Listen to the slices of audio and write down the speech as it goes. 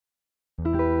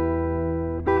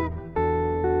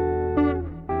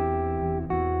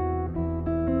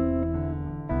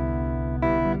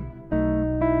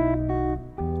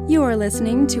are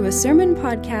listening to a sermon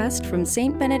podcast from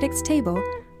St. Benedict's Table,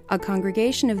 a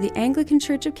congregation of the Anglican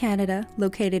Church of Canada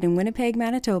located in Winnipeg,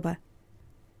 Manitoba.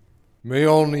 May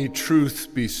only truth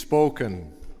be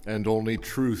spoken and only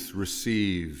truth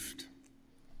received.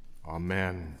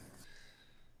 Amen.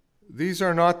 These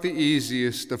are not the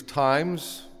easiest of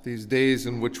times, these days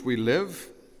in which we live.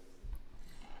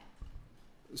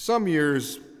 Some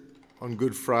years on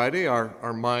Good Friday,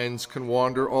 our minds can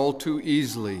wander all too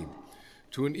easily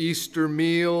to an Easter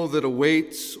meal that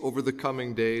awaits over the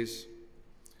coming days,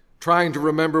 trying to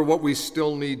remember what we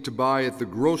still need to buy at the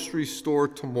grocery store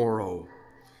tomorrow,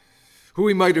 who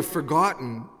we might have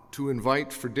forgotten to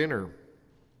invite for dinner.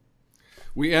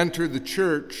 We enter the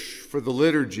church for the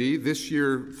liturgy, this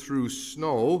year through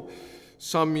snow,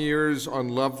 some years on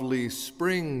lovely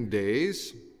spring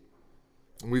days.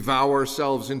 We vow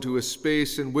ourselves into a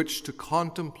space in which to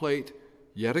contemplate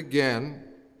yet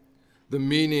again the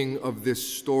meaning of this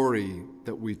story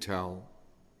that we tell.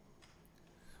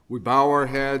 We bow our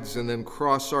heads and then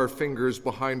cross our fingers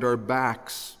behind our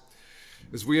backs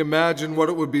as we imagine what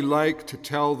it would be like to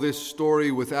tell this story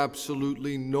with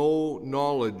absolutely no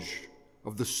knowledge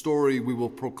of the story we will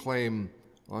proclaim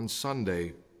on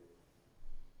Sunday.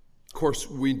 Of course,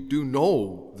 we do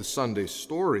know the Sunday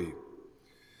story.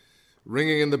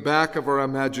 Ringing in the back of our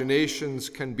imaginations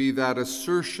can be that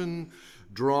assertion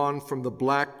drawn from the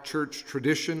Black church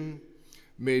tradition,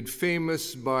 made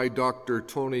famous by Dr.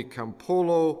 Tony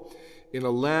Campolo in a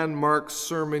landmark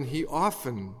sermon he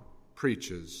often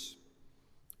preaches.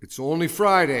 It's only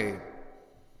Friday,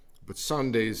 but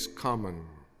Sunday's coming.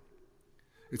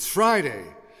 It's Friday.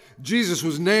 Jesus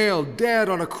was nailed dead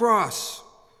on a cross,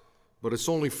 but it's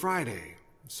only Friday.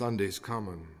 Sunday's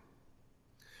coming.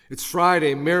 It's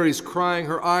Friday. Mary's crying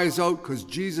her eyes out because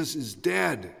Jesus is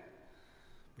dead.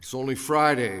 It's only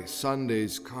Friday.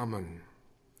 Sunday's coming.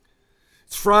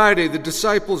 It's Friday. The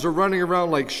disciples are running around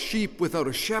like sheep without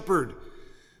a shepherd.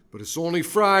 But it's only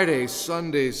Friday.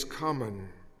 Sunday's coming.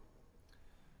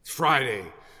 It's Friday.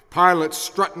 Pilate's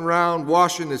strutting around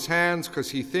washing his hands because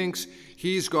he thinks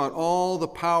he's got all the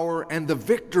power and the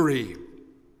victory.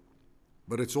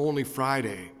 But it's only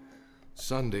Friday.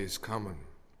 Sunday's coming.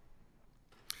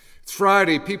 It's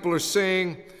Friday. People are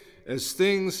saying, as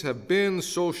things have been,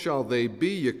 so shall they be.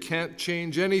 You can't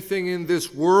change anything in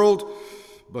this world,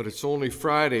 but it's only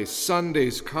Friday.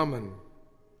 Sunday's coming.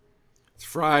 It's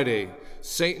Friday.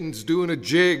 Satan's doing a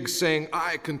jig saying,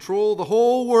 I control the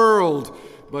whole world,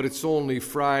 but it's only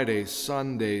Friday.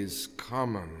 Sunday's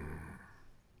coming.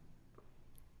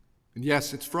 And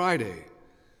yes, it's Friday.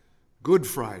 Good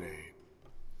Friday.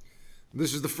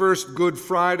 This is the first Good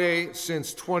Friday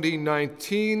since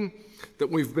 2019 that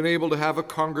we've been able to have a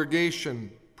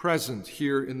congregation present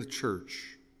here in the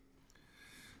church.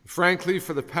 Frankly,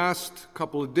 for the past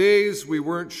couple of days, we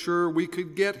weren't sure we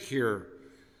could get here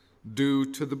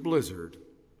due to the blizzard.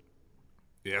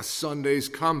 Yes, Sunday's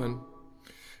coming,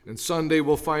 and Sunday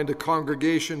we'll find a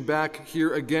congregation back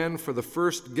here again for the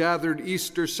first gathered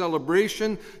Easter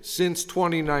celebration since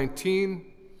 2019.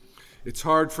 It's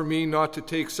hard for me not to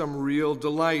take some real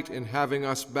delight in having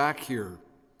us back here.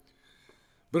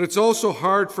 But it's also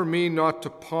hard for me not to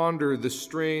ponder the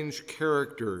strange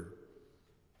character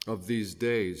of these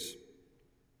days.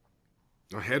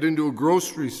 I head into a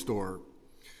grocery store.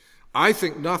 I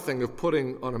think nothing of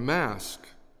putting on a mask.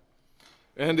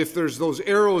 And if there's those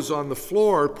arrows on the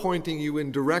floor pointing you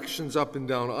in directions up and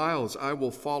down aisles, I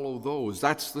will follow those.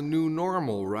 That's the new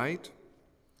normal, right?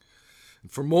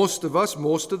 And for most of us,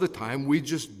 most of the time, we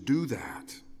just do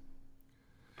that.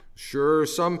 Sure,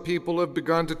 some people have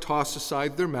begun to toss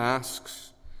aside their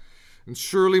masks, and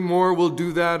surely more will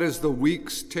do that as the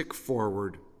weeks tick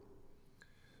forward.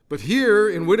 But here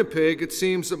in Winnipeg, it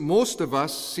seems that most of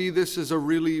us see this as a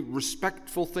really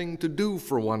respectful thing to do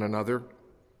for one another.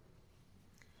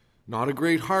 Not a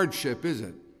great hardship, is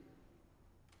it?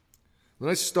 When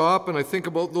I stop and I think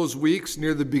about those weeks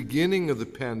near the beginning of the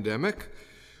pandemic,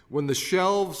 when the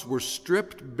shelves were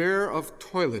stripped bare of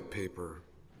toilet paper.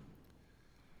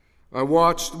 I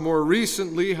watched more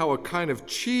recently how a kind of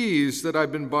cheese that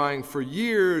I've been buying for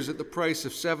years at the price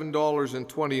of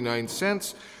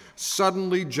 $7.29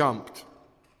 suddenly jumped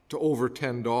to over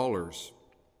 $10.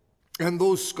 And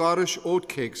those Scottish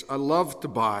oatcakes I love to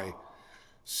buy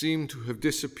seem to have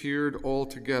disappeared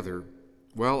altogether.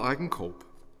 Well, I can cope.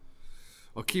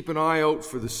 I'll keep an eye out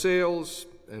for the sales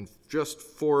and just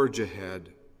forge ahead.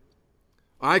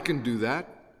 I can do that.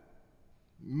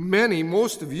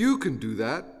 Most of you can do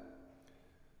that.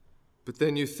 But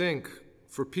then you think,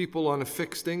 for people on a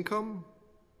fixed income,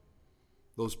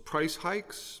 those price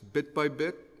hikes, bit by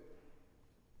bit,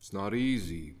 it's not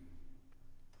easy.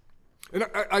 And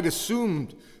I'd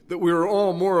assumed that we were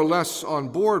all more or less on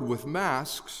board with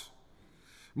masks.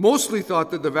 Mostly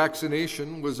thought that the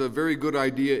vaccination was a very good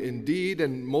idea indeed,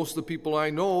 and most of the people I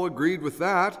know agreed with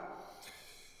that.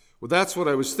 Well, that's what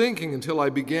I was thinking until I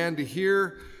began to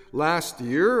hear last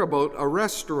year about a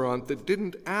restaurant that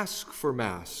didn't ask for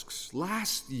masks.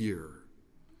 Last year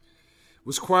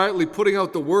was quietly putting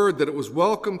out the word that it was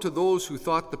welcome to those who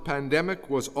thought the pandemic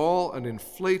was all an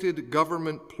inflated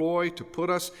government ploy to put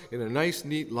us in a nice,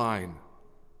 neat line.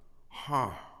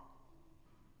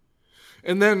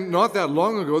 And then, not that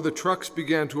long ago, the trucks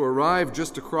began to arrive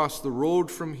just across the road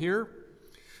from here,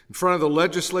 in front of the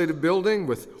legislative building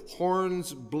with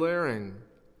horns blaring.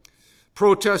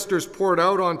 Protesters poured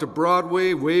out onto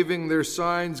Broadway, waving their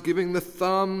signs, giving the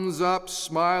thumbs up,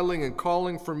 smiling and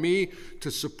calling for me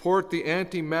to support the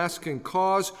anti-masking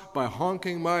cause by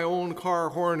honking my own car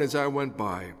horn as I went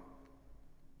by.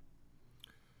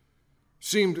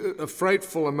 Seemed a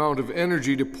frightful amount of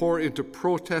energy to pour into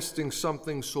protesting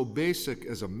something so basic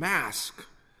as a mask.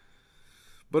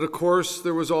 But of course,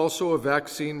 there was also a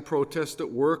vaccine protest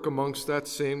at work amongst that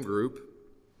same group.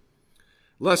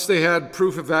 Unless they had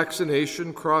proof of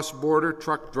vaccination, cross-border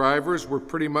truck drivers were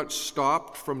pretty much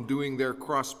stopped from doing their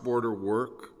cross-border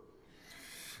work.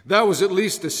 That was at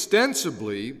least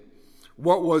ostensibly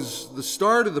what was the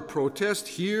start of the protest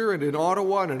here and in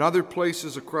Ottawa and in other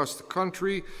places across the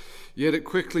country, yet it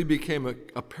quickly became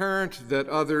apparent that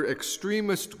other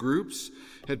extremist groups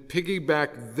had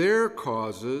piggybacked their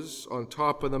causes on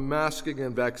top of the masking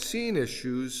and vaccine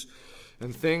issues,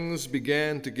 and things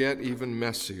began to get even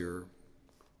messier.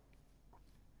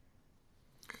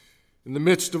 In the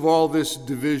midst of all this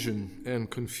division and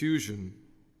confusion,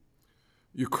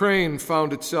 Ukraine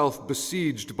found itself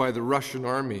besieged by the Russian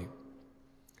army.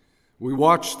 We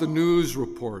watched the news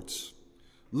reports,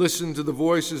 listened to the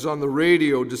voices on the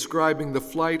radio describing the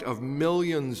flight of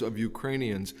millions of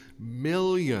Ukrainians,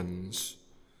 millions.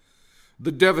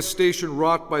 The devastation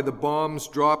wrought by the bombs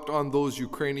dropped on those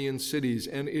Ukrainian cities,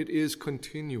 and it is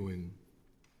continuing.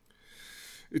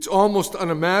 It's almost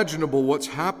unimaginable what's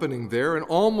happening there, and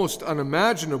almost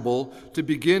unimaginable to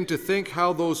begin to think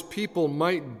how those people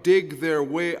might dig their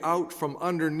way out from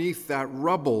underneath that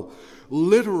rubble,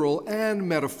 literal and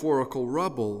metaphorical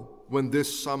rubble, when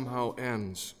this somehow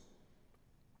ends.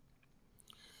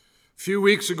 A few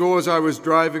weeks ago, as I was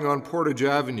driving on Portage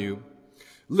Avenue,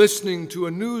 listening to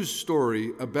a news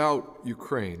story about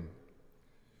Ukraine,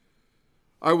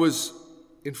 I was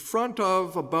in front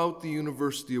of about the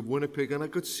University of Winnipeg, and I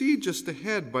could see just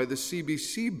ahead by the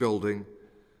CBC building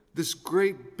this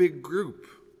great big group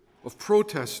of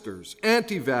protesters,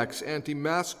 anti-vax,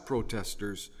 anti-mask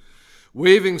protesters,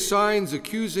 waving signs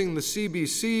accusing the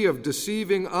CBC of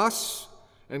deceiving us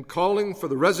and calling for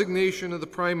the resignation of the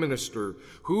Prime Minister,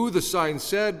 who, the sign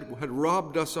said, had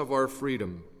robbed us of our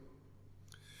freedom.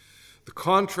 The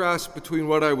contrast between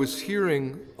what I was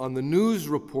hearing on the news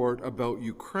report about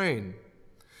Ukraine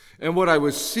and what I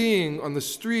was seeing on the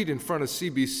street in front of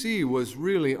CBC was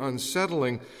really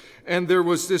unsettling. And there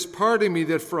was this part of me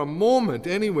that for a moment,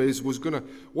 anyways, was going to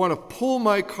want to pull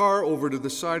my car over to the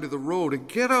side of the road and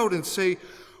get out and say,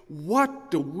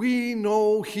 what do we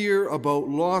know here about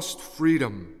lost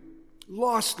freedom,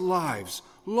 lost lives,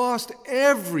 lost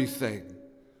everything?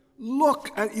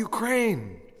 Look at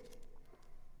Ukraine.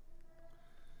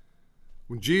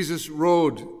 When Jesus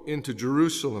rode into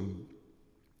Jerusalem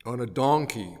on a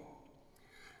donkey,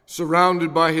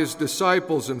 surrounded by his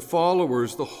disciples and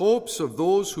followers, the hopes of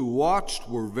those who watched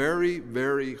were very,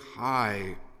 very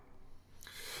high.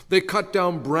 They cut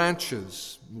down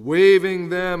branches, waving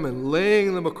them and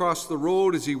laying them across the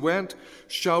road as he went,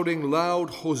 shouting loud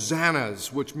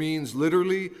hosannas, which means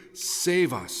literally,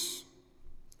 save us.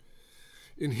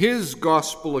 In his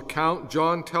gospel account,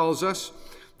 John tells us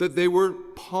that they were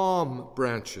palm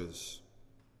branches.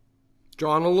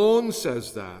 John alone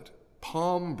says that,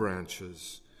 palm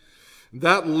branches.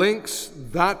 That links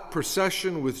that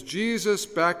procession with Jesus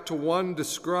back to one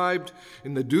described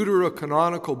in the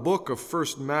deuterocanonical book of 1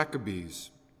 Maccabees,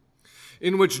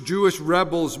 in which Jewish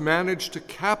rebels managed to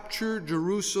capture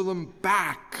Jerusalem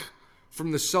back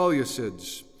from the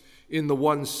Seleucids in the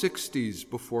 160s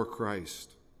before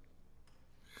Christ.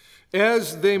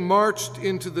 As they marched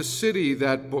into the city,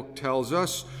 that book tells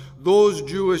us, those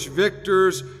Jewish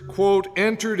victors, quote,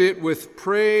 entered it with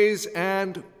praise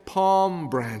and palm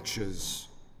branches,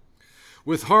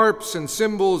 with harps and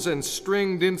cymbals and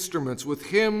stringed instruments, with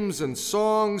hymns and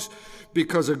songs,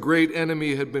 because a great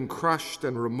enemy had been crushed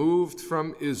and removed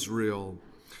from Israel.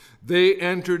 They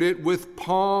entered it with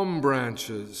palm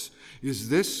branches. Is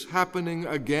this happening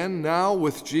again now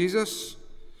with Jesus?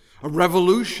 A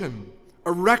revolution,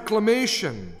 a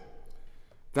reclamation.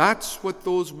 That's what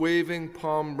those waving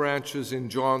palm branches in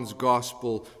John's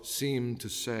Gospel seem to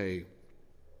say.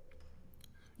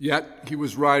 Yet he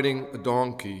was riding a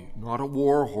donkey, not a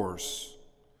war horse.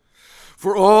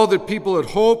 For all that people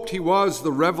had hoped, he was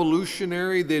the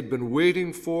revolutionary they'd been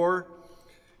waiting for.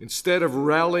 Instead of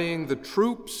rallying the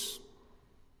troops,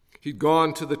 he'd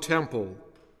gone to the temple,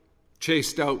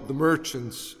 chased out the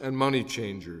merchants and money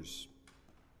changers.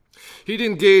 He'd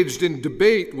engaged in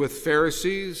debate with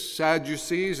Pharisees,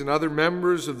 Sadducees, and other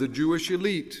members of the Jewish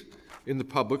elite in the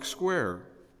public square.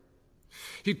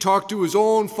 He talked to his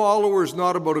own followers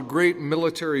not about a great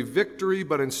military victory,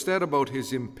 but instead about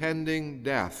his impending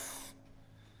death.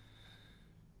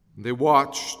 They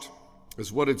watched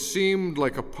as what had seemed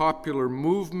like a popular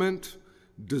movement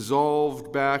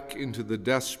dissolved back into the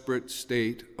desperate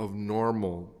state of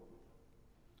normal.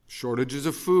 Shortages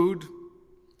of food,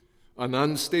 an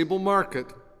unstable market,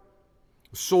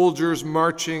 soldiers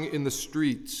marching in the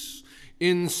streets,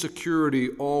 insecurity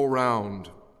all round.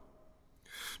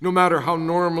 No matter how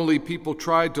normally people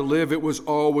tried to live, it was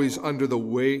always under the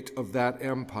weight of that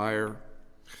empire.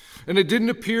 And it didn't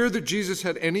appear that Jesus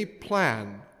had any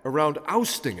plan around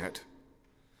ousting it,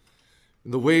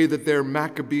 in the way that their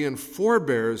Maccabean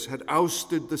forebears had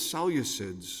ousted the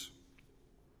Seleucids.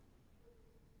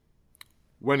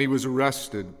 When he was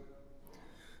arrested,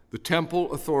 the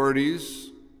temple authorities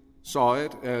saw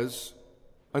it as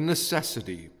a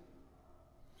necessity.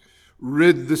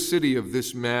 Rid the city of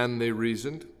this man, they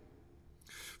reasoned,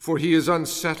 for he is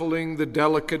unsettling the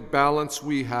delicate balance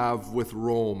we have with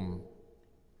Rome.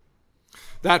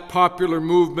 That popular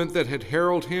movement that had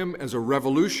heralded him as a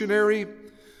revolutionary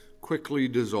quickly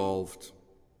dissolved,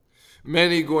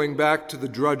 many going back to the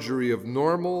drudgery of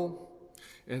normal,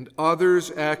 and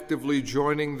others actively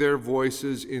joining their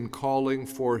voices in calling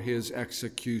for his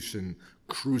execution.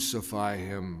 Crucify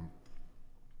him.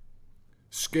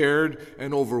 Scared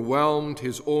and overwhelmed,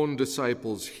 his own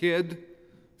disciples hid,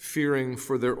 fearing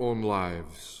for their own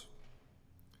lives.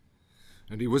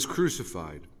 And he was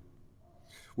crucified,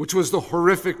 which was the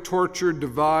horrific torture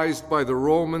devised by the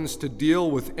Romans to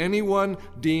deal with anyone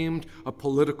deemed a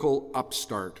political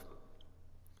upstart.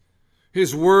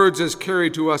 His words, as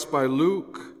carried to us by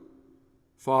Luke,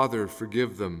 "Father,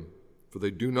 forgive them, for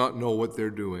they do not know what they're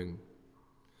doing."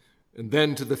 And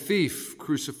then to the thief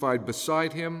crucified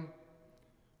beside him,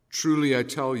 "Truly I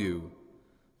tell you,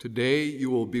 today you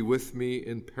will be with me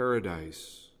in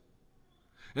paradise."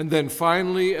 And then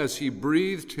finally, as he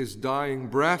breathed his dying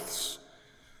breaths,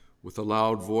 with a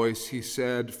loud voice he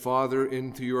said, "Father,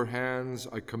 into your hands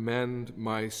I commend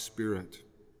my spirit."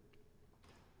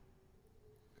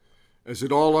 As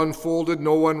it all unfolded,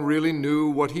 no one really knew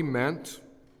what he meant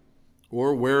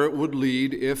or where it would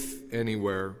lead, if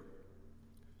anywhere.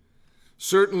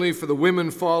 Certainly for the women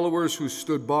followers who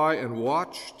stood by and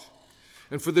watched,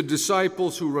 and for the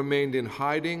disciples who remained in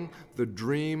hiding, the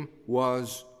dream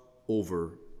was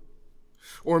over.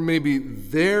 Or maybe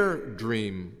their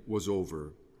dream was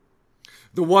over.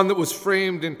 The one that was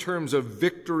framed in terms of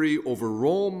victory over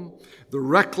Rome, the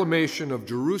reclamation of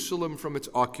Jerusalem from its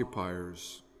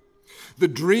occupiers. The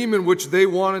dream in which they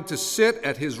wanted to sit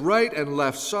at his right and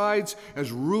left sides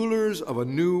as rulers of a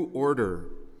new order,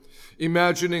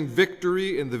 imagining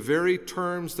victory in the very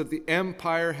terms that the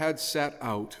empire had set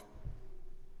out.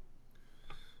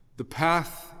 The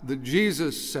path that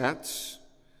Jesus sets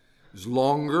is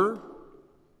longer,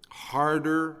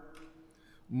 harder,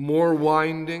 more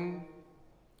winding,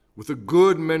 with a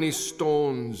good many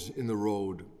stones in the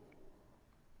road.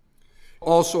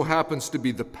 Also happens to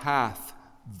be the path,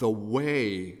 the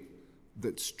way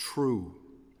that's true.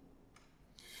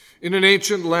 In an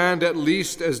ancient land at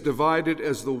least as divided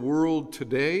as the world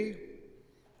today,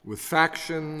 with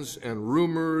factions and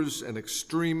rumors and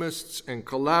extremists and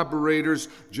collaborators,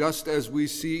 just as we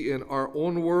see in our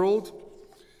own world,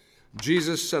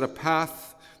 Jesus set a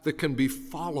path that can be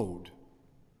followed,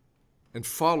 and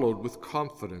followed with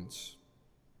confidence.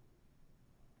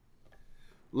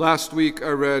 Last week I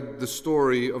read the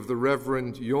story of the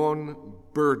Reverend Jon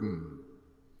Burden,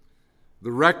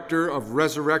 the rector of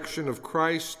Resurrection of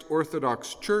Christ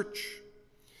Orthodox Church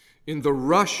in the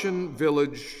Russian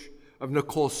village of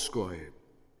Nikolskoye.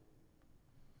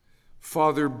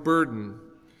 Father Burden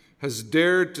has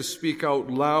dared to speak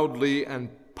out loudly and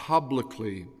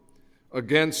publicly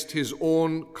against his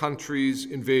own country's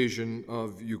invasion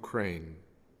of Ukraine.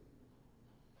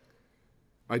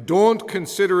 "I don't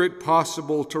consider it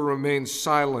possible to remain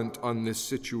silent on this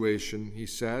situation," he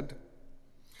said.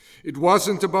 "It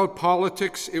wasn't about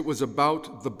politics, it was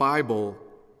about the Bible.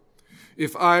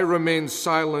 If I remain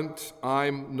silent,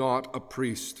 I'm not a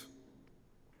priest."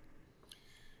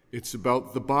 It's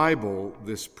about the Bible,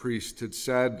 this priest had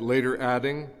said, later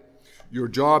adding, "Your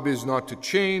job is not to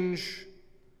change,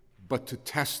 but to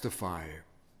testify."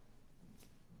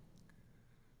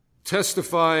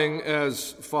 Testifying,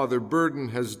 as Father Burden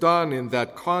has done in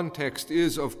that context,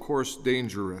 is, of course,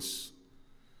 dangerous.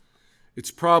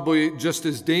 It's probably just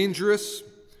as dangerous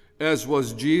as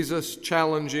was Jesus'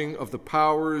 challenging of the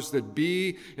powers that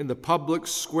be in the public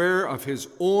square of his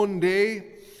own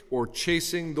day, or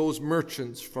chasing those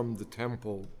merchants from the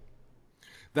temple.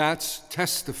 That's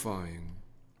testifying.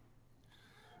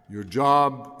 Your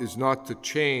job is not to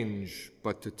change,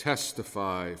 but to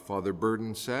testify, Father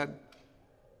Burden said.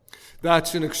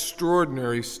 That's an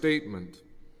extraordinary statement.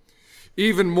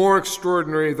 Even more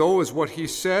extraordinary, though, is what he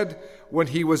said when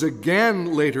he was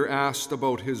again later asked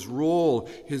about his role,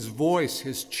 his voice,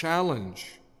 his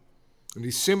challenge. And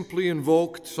he simply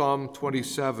invoked Psalm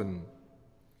 27.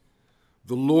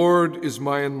 "The Lord is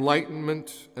my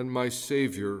enlightenment and my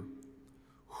Savior.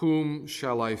 Whom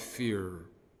shall I fear?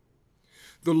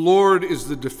 The Lord is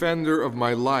the defender of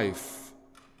my life.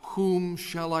 Whom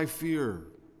shall I fear?"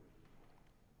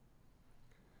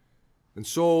 And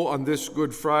so on this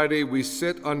Good Friday, we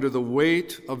sit under the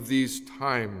weight of these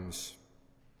times.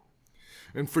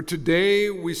 And for today,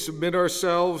 we submit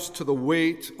ourselves to the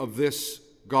weight of this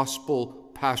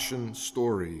gospel passion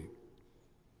story.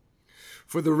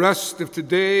 For the rest of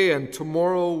today and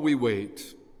tomorrow, we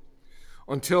wait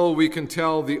until we can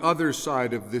tell the other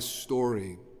side of this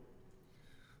story,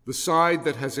 the side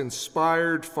that has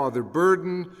inspired Father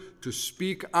Burden to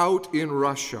speak out in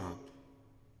Russia,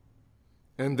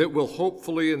 and that will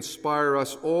hopefully inspire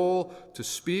us all to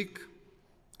speak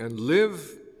and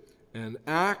live and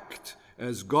act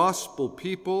as gospel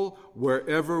people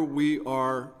wherever we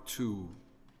are too.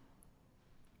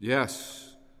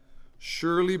 Yes,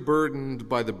 surely burdened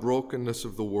by the brokenness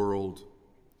of the world,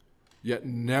 yet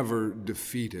never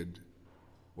defeated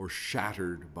or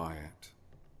shattered by it.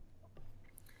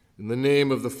 In the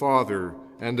name of the Father,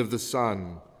 and of the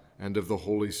Son, and of the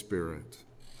Holy Spirit.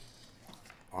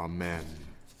 Amen.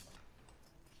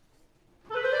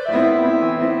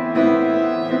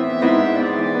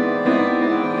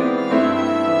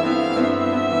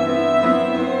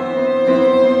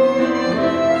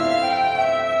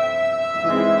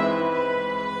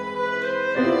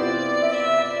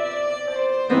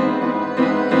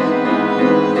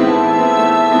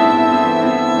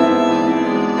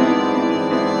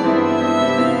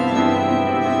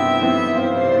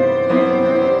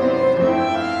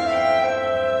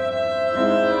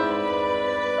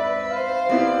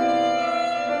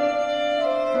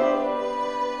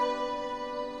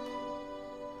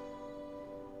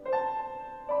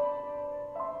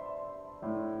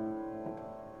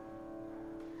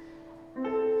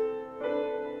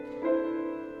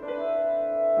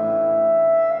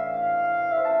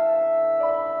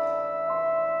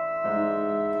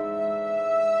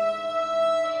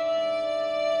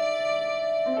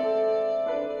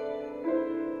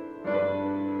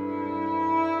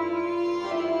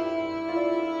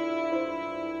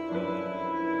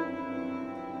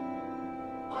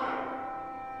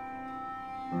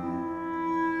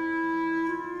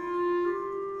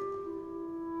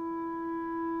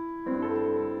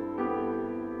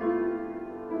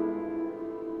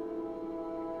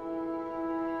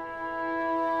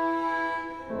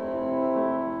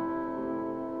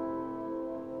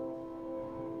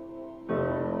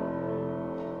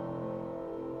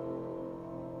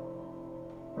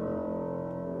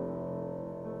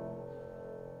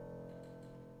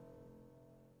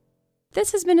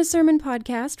 This has been a sermon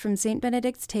podcast from St.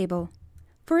 Benedict's Table.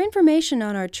 For information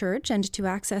on our church and to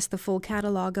access the full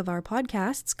catalog of our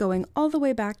podcasts going all the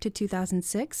way back to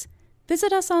 2006,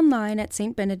 visit us online at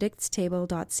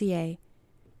stbenedictstable.ca.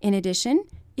 In addition,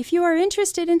 if you are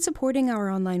interested in supporting our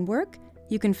online work,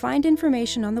 you can find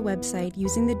information on the website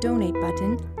using the Donate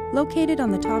button located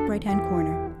on the top right-hand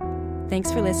corner.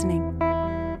 Thanks for listening.